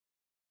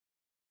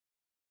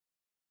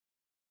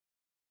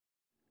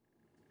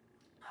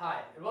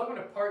Hi, and welcome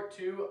to part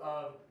 2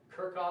 of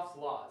Kirchhoff's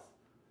laws.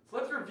 So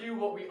let's review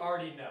what we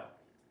already know.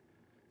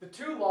 The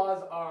two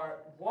laws are,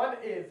 one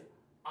is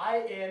I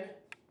in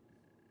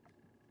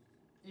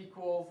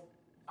equals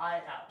I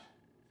out.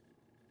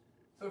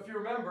 So if you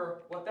remember,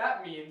 what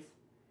that means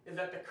is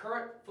that the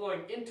current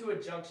flowing into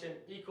a junction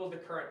equals the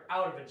current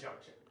out of a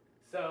junction.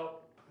 So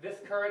this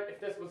current, if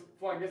this was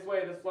flowing this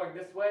way and this flowing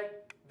this way,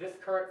 this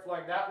current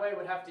flowing that way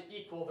would have to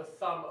equal the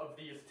sum of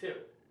these two.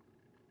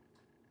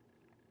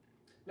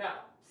 Now,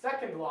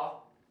 second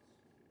law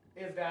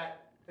is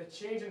that the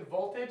change in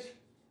voltage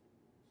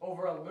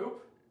over a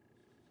loop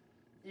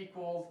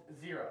equals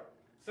 0.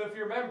 So if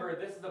you remember,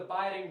 this is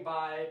abiding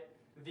by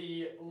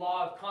the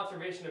law of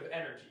conservation of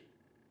energy.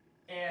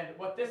 And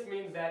what this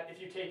means that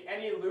if you take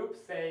any loop,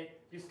 say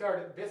you start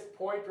at this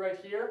point right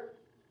here,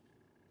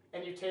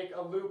 and you take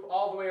a loop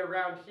all the way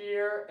around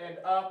here and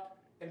up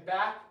and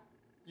back,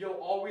 you'll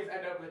always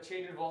end up with a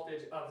change in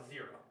voltage of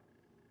 0.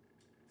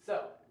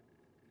 So,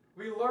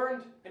 we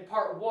learned in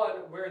part 1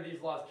 where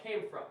these laws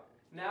came from.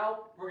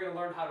 Now we're going to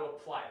learn how to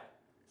apply them.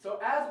 So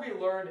as we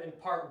learned in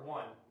part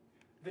 1,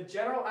 the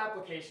general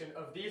application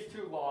of these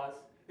two laws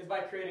is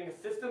by creating a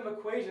system of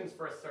equations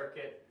for a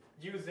circuit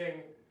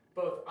using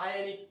both I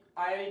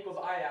in equals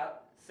I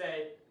out,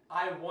 say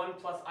I1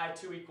 plus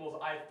I2 equals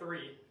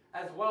I3,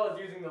 as well as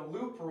using the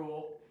loop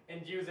rule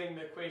and using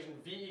the equation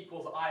V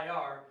equals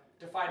IR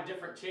to find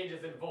different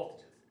changes in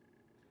voltages.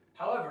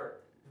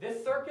 However,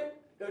 this circuit,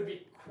 it would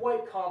be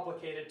quite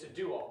complicated to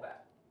do all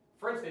that.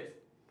 For instance,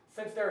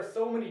 since there are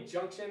so many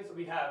junctions,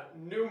 we'd have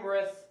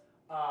numerous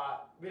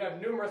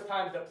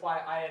times to apply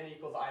I in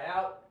equals I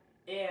out,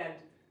 and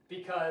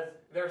because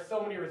there are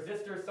so many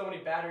resistors, so many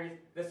batteries,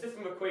 the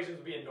system of equations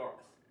would be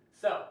enormous.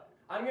 So,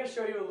 I'm going to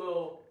show you a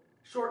little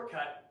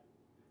shortcut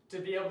to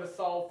be able to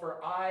solve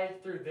for I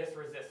through this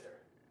resistor.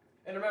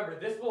 And remember,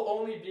 this will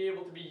only be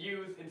able to be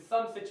used in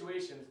some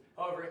situations.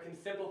 However, it can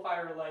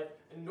simplify your life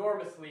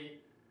enormously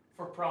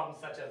for problems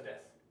such as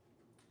this.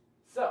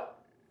 So,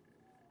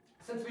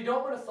 since we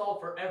don't want to solve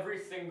for every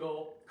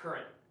single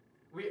current,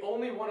 we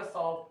only want to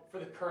solve for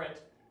the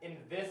current in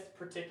this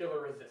particular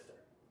resistor.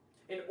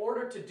 In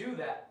order to do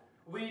that,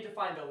 we need to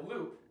find a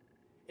loop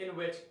in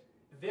which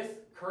this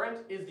current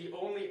is the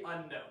only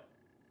unknown.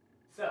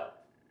 So,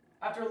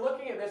 after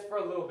looking at this for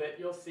a little bit,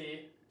 you'll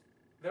see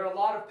there are a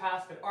lot of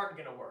paths that aren't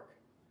going to work.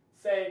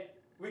 Say,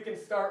 we can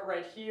start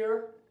right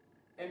here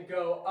and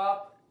go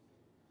up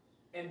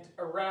and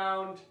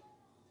around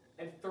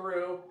and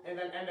through and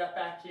then end up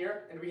back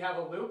here and we have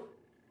a loop.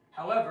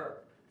 However,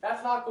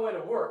 that's not going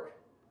to work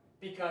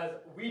because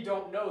we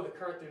don't know the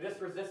current through this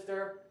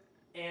resistor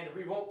and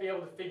we won't be able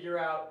to figure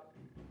out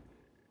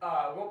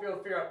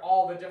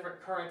all the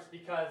different currents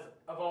because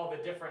of all the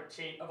different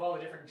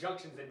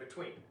junctions in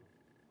between.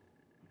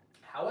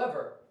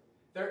 However,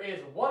 there is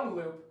one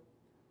loop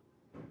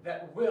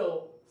that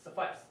will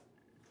suffice.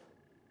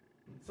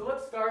 So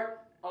let's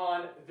start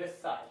on this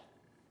side.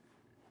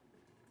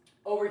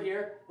 Over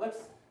here, let's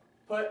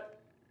put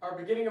our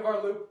beginning of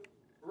our loop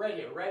right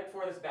here, right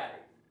before this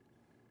battery.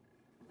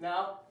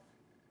 Now,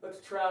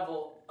 let's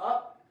travel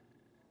up,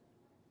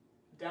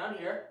 down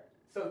here.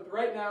 So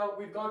right now,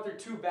 we've gone through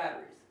two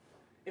batteries.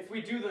 If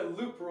we do the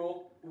loop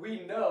rule,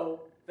 we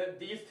know that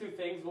these two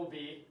things will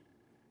be,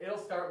 it'll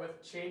start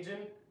with change in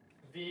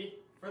V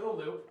for the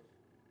loop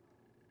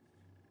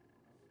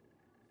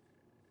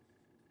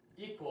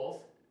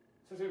equals,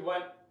 since we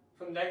went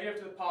from negative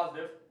to the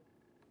positive,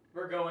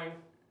 we're going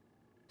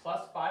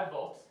plus 5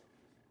 volts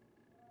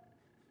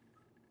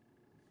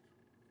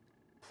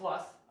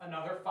plus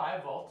another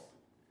 5 volts.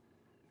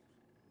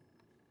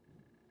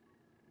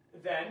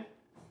 Then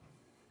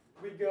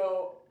we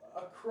go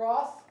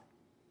across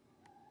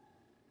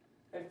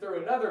and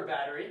through another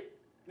battery,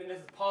 and this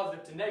is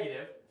positive to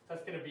negative, so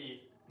that's going to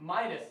be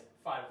minus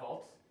 5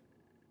 volts.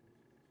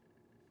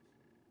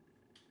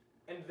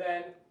 And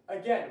then,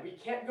 again, we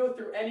can't go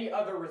through any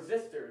other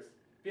resistors,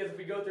 because if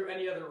we go through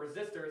any other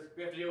resistors,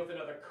 we have to deal with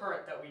another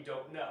current that we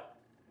don't know.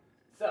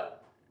 So,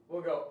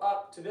 we'll go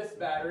up to this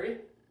battery,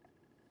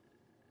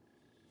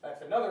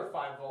 that's another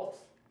 5 volts.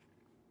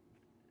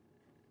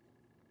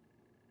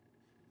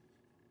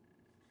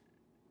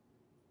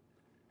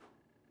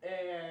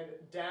 And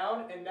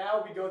down, and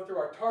now we go through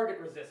our target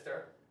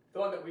resistor, the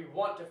one that we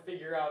want to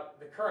figure out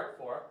the current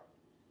for,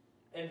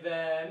 and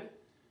then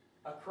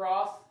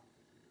across,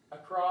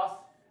 across,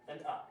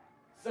 and up.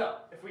 So,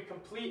 if we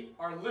complete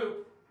our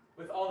loop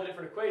with all the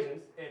different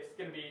equations, it's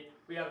going to be,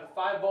 we have the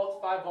 5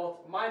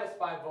 volts, minus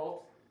 5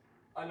 volts,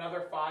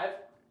 another 5,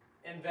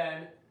 and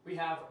then we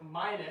have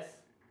minus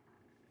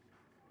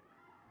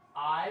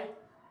I,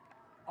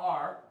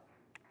 R,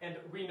 and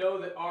we know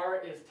that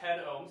R is 10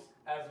 ohms,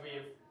 as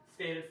we've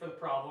stated for the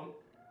problem,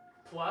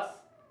 plus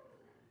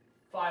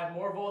 5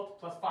 more volts,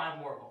 plus 5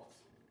 more volts.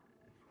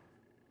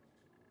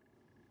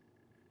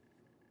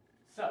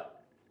 So,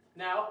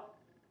 now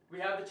we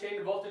have the change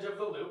of voltage of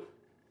the loop,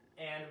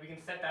 and we can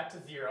set that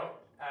to 0,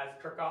 as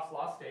Kirchhoff's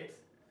law states.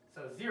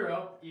 So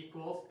 0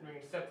 equals, and we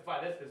can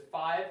simplify this as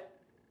 5,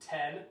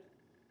 10,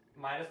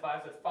 minus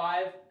 5, so it's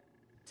 5,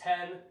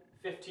 10,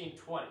 15,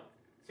 20.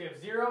 So you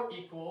have 0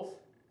 equals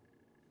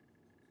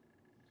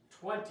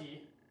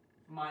 20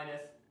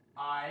 minus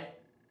I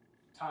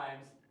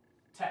times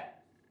 10.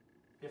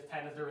 If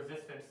 10 is the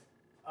resistance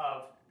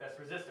of this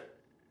resistor.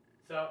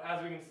 So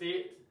as we can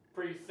see, it's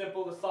pretty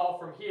simple to solve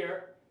from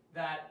here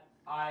that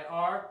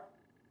IR,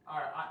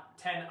 or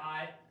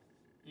 10I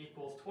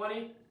equals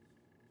 20,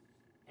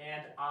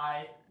 and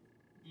I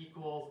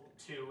equals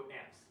 2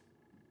 amps.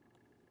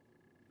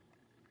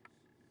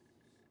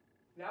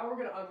 Now we're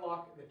going to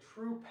unlock the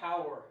true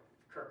power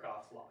of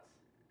Kirchhoff's laws.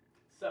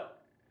 So,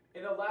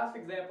 in the last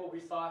example, we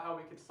saw how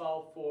we could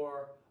solve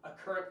for a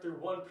current through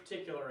one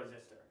particular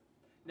resistor.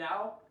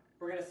 Now,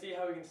 we're going to see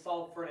how we can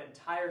solve for an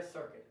entire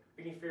circuit.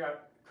 We can figure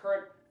out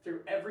current through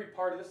every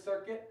part of the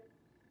circuit,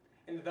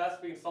 and thus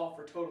we can solve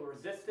for total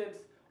resistance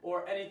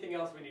or anything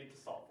else we need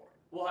to solve for.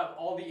 We'll have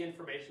all the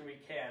information we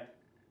can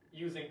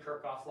using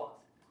Kirchhoff's laws.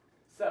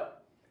 So,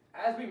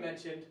 as we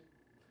mentioned,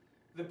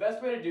 the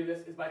best way to do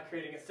this is by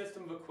creating a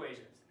system of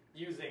equations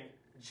using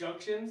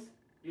junctions,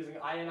 using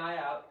I in, I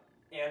out,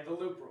 and the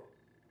loop rule.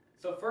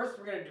 So first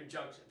we're going to do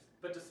junctions,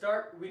 but to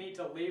start we need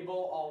to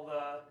label all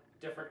the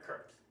different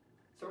currents.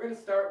 So we're going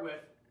to start with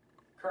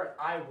current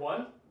I1,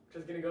 which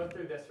is going to go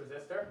through this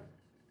resistor.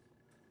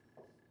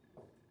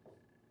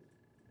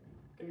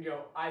 Going to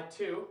go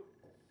I2,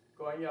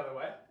 going the other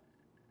way.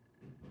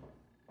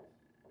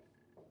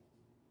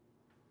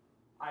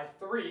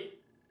 I3,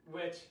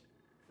 which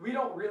we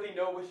don't really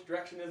know which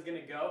direction is going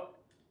to go,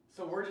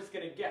 so we're just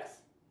going to guess.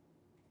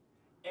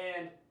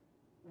 And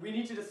we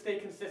need to just stay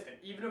consistent.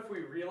 Even if we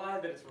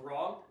realize that it's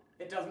wrong,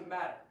 it doesn't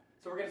matter.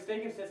 So we're going to stay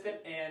consistent,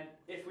 and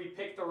if we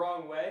pick the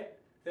wrong way,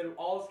 then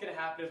all that's going to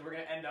happen is we're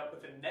going to end up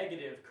with a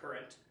negative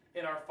current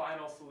in our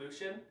final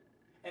solution,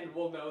 and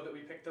we'll know that we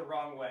picked the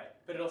wrong way,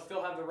 but it'll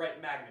still have the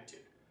right magnitude.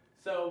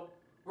 So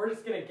we're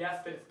just going to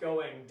guess that it's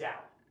going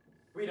down.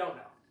 We don't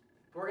know.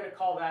 We're going to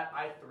call that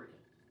I3.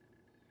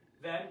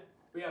 Then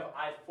we have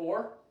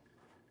I4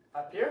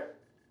 up here,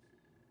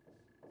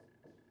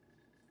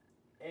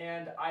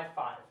 and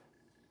I5.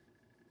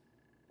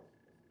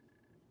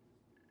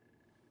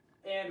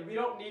 And we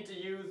don't need to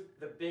use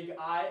the big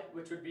I,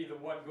 which would be the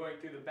one going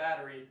through the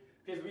battery,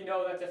 because we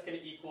know that's just going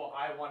to equal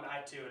I1,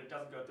 I2, and it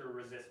doesn't go through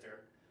a resistor.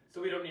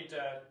 So we don't need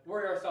to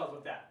worry ourselves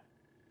with that.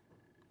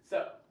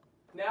 So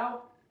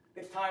now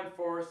it's time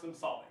for some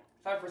solving.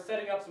 It's time for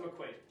setting up some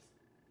equations.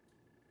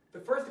 The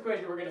first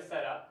equation we're going to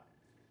set up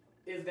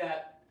is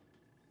that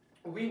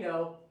we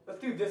know,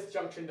 let's do this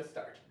junction to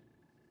start.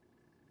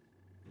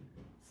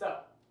 So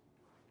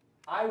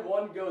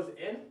I1 goes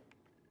in,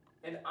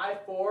 and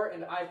I4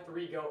 and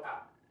I3 go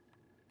out.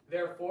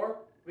 Therefore,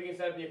 we can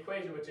set up the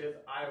equation, which is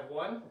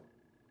I1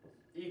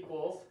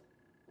 equals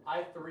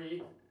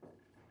I3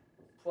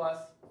 plus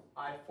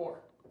I4.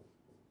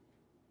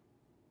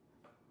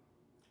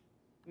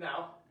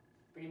 Now,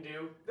 we can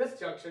do this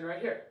junction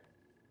right here.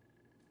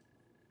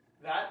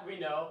 That we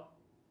know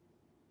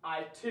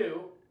I2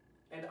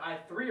 and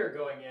I3 are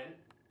going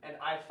in, and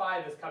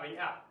I5 is coming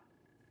out.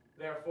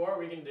 Therefore,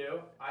 we can do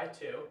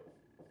I2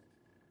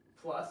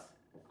 plus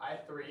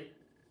I3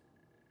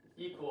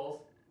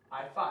 equals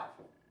I5.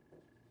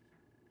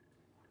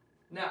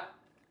 Now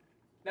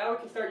we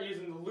can start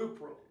using the loop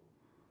rule.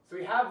 So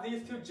we have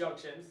these two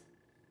junctions,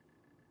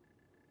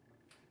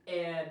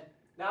 and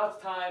now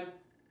it's time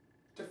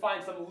to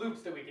find some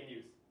loops that we can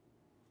use.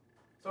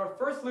 So our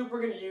first loop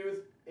we're going to use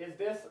is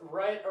this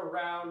right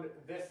around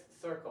this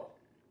circle.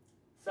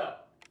 So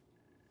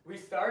we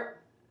start,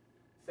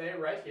 say,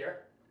 right here,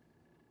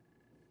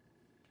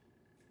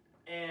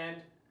 and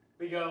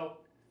we go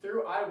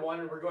through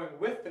I1, and we're going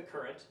with the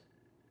current.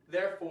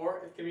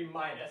 Therefore, it's going to be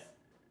minus.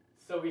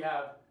 So we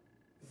have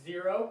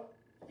 0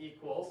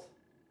 equals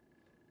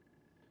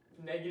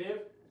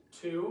negative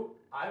 2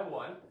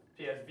 I1,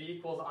 because V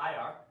equals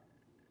IR.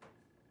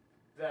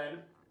 Then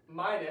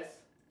minus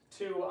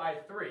 2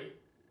 I3.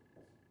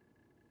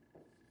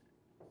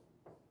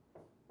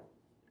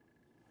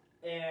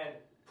 And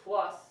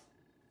plus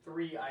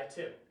 3 I2.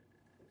 So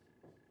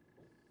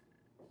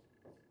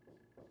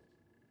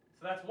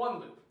that's one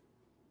loop.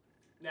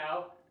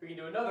 Now we can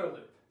do another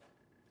loop,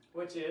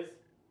 which is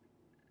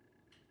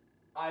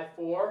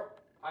I4,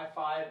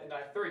 I5, and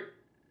I3.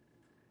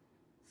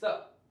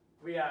 So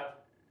we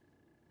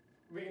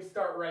can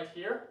start right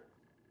here,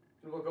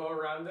 and we'll go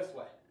around this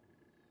way.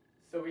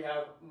 So we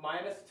have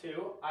minus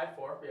 2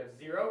 I4. We have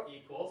 0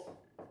 equals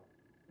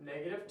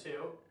negative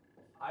 2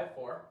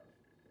 I4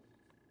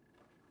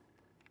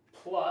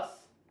 plus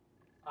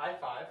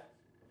I5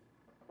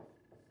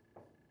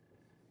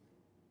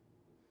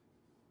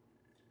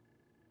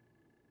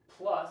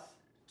 plus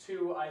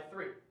 2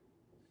 I3.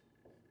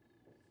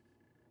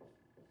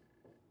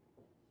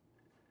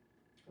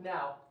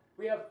 Now,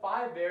 we have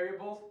 5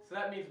 variables, so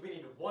that means we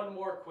need one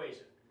more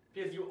equation,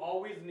 because you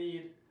always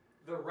need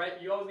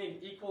an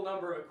equal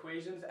number of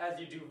equations as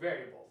you do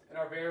variables, and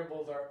our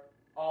variables are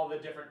all the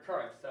different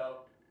currents. So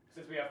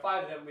since we have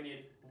 5 of them, we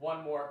need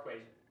one more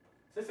equation.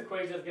 So this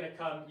equation is going to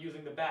come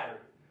using the battery.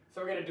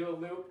 So we're going to do a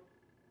loop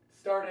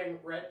starting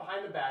right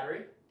behind the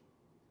battery.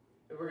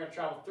 then we're going to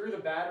travel through the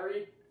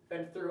battery,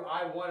 then through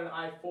I1 and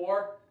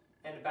I4,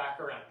 and back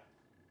around.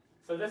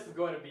 So this is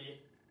going to be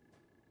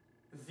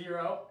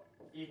 0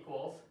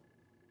 equals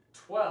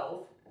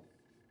 12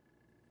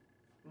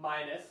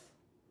 minus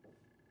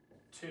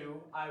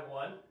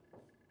 2I1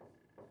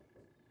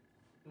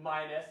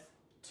 minus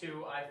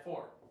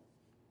 2I4.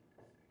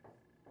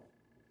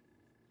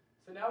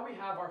 So now we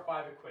have our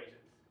 5 equations.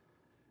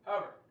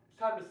 However, it's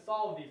time to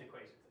solve these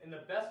equations, and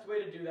the best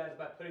way to do that is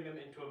by putting them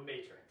into a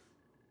matrix.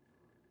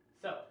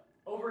 So,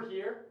 over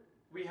here,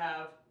 we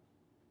have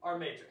our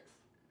matrix.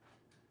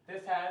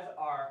 This has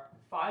our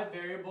 5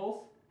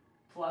 variables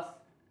plus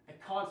a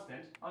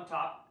constant on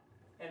top,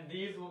 and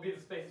these will be the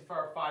spaces for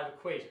our 5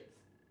 equations.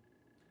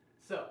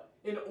 So,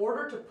 in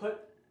order to put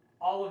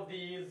all of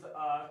these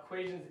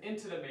equations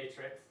into the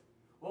matrix,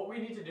 what we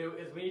need to do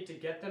is we need to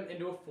get them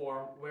into a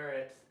form where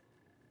it's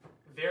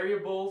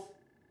variables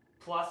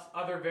plus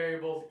other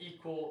variables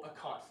equal a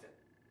constant.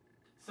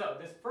 So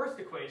this first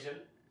equation,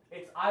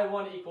 it's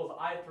I1 equals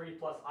I3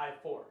 plus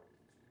I4.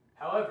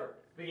 However,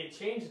 we can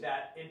change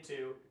that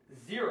into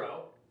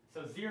 0,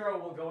 so 0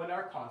 will go in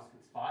our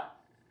constant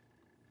spot,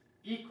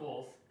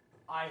 equals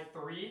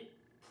I3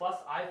 plus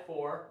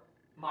I4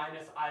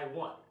 minus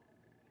I1.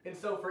 And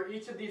so for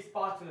each of these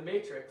spots in the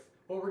matrix,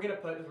 what we're going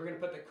to put is we're going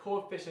to put the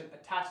coefficient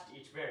attached to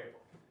each variable.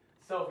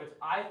 So if it's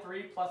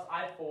I3 plus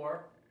I4,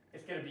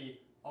 it's going to be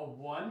a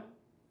 1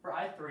 for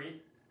I3,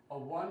 a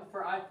 1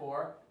 for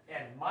I4,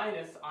 and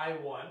minus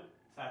I1,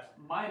 so that's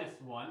minus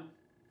 1.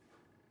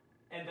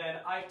 And then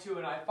I2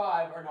 and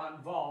I5 are not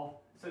involved,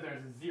 so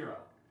there's a 0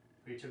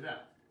 for each of them.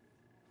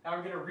 Now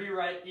we're going to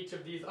rewrite each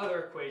of these other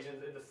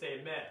equations in the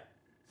same manner.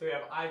 So we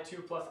have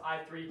I2 plus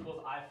I3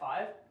 equals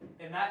I5,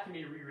 and that can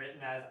be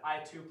rewritten as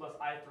I2 plus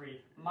I3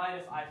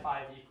 minus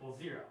I5 equals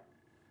 0.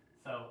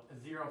 So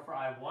a 0 for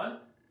I1,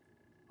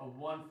 a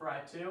 1 for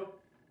I2,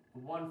 a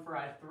 1 for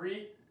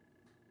I3,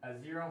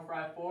 a 0 for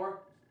I4,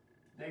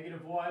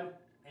 negative 1,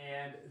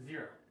 and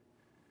 0.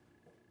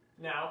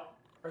 Now,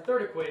 our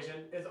third equation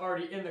is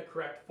already in the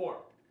correct form,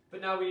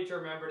 but now we need to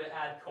remember to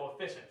add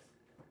coefficients.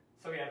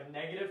 So we have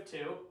negative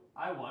 2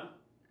 I1,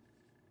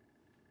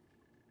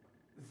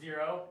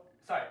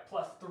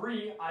 plus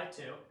 3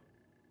 I2,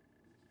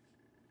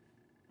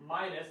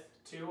 minus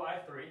 2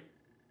 I3,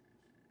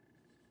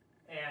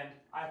 and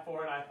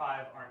I4 and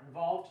I5 aren't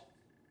involved,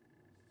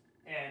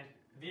 and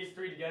these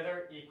three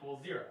together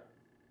equal 0.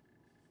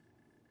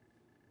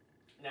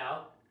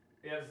 Now,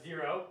 we have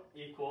 0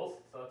 equals,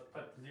 so let's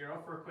put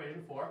 0 for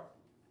equation 4,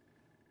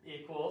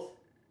 equals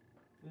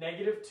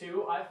negative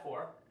 2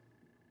 I4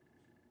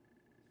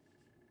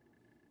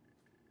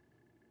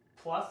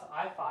 plus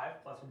I5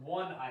 plus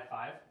 1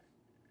 I5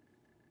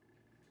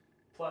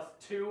 plus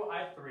 2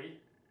 I3,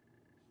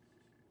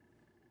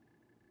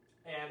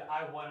 and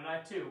I1 and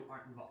I2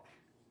 aren't involved.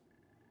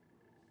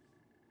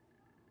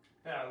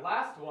 Then our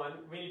last one,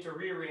 we need to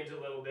rearrange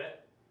a little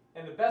bit.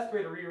 And the best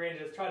way to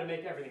rearrange it is try to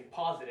make everything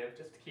positive,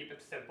 just to keep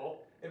it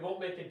simple. It won't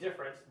make a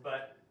difference,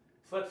 but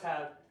so let's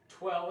have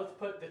 12. Let's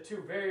put the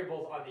two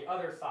variables on the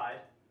other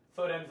side,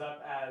 so it ends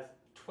up as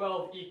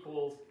 12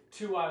 equals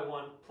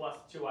 2I1 plus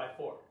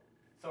 2I4.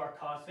 So our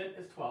constant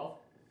is 12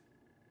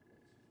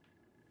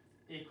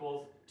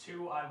 equals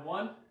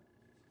 2I1,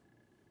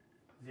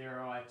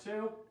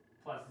 0I2,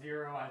 plus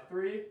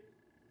 0I3,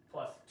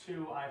 plus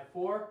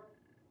 2I4,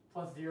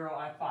 plus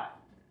 0I5.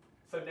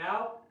 So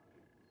now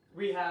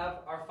we have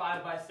our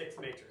 5 by 6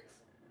 matrix.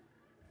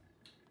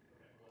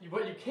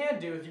 What you can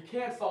do is you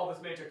can solve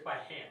this matrix by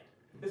hand.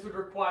 This would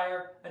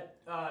require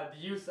the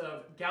use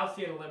of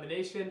Gaussian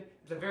elimination.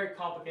 It's a very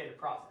complicated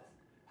process.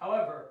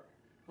 However,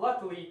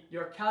 luckily,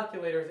 your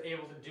calculator is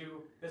able to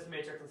do this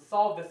matrix and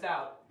solve this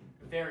out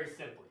very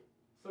simply.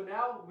 So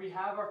now we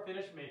have our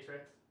finished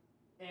matrix,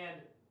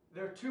 and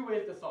there are two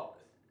ways to solve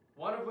this.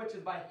 One of which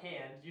is by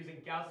hand using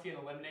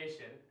Gaussian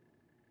elimination,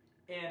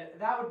 and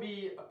that would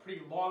be a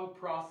pretty long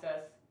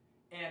process,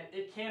 and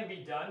it can be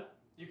done.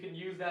 You can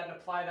use that and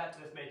apply that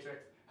to this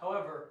matrix.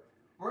 However,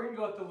 we're going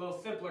to go with the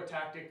little simpler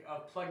tactic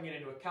of plugging it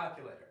into a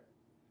calculator.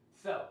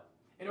 So,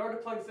 in order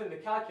to plug this into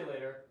the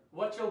calculator,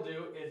 what you'll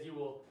do is you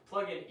will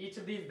plug in each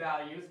of these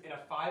values in a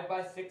 5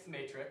 by 6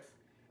 matrix,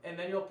 and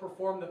then you'll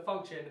perform the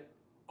function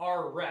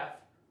rref,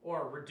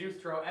 or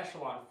reduced row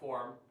echelon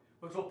form,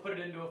 which will put it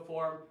into a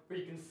form where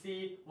you can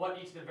see what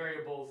each of the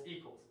variables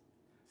equals.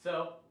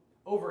 So,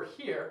 over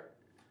here,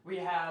 we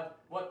have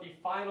what the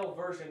final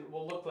version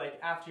will look like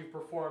after you've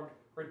performed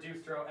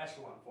reduced row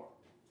echelon form.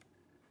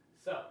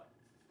 So,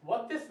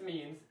 what this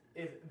means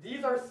is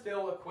these are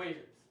still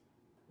equations.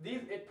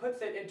 It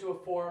puts it into a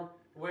form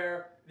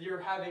where you're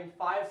having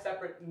 5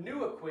 separate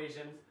new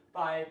equations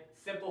by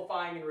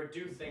simplifying and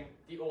reducing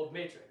the old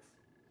matrix.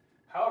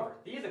 However,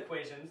 these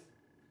equations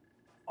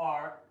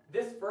are,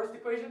 this first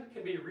equation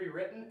can be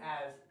rewritten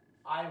as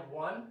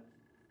I1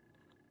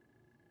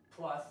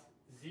 plus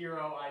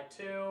 0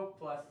 I2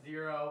 plus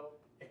 0,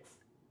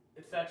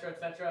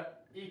 etc.,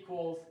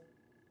 equals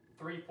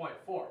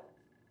 3.4.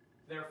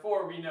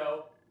 Therefore, we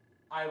know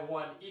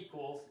I1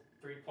 equals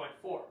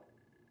 3.4.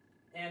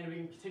 And we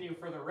can continue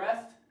for the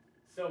rest.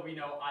 So we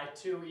know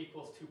I2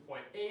 equals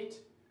 2.8,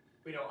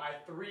 we know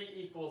I3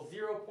 equals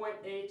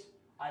 0.8,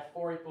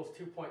 I4 equals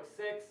 2.6,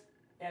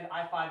 and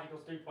I5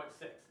 equals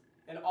 3.6.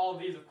 And all of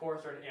these, of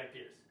course, are in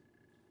amperes.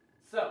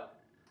 So,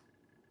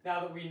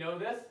 now that we know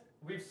this,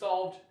 we've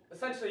solved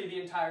essentially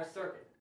the entire circuit.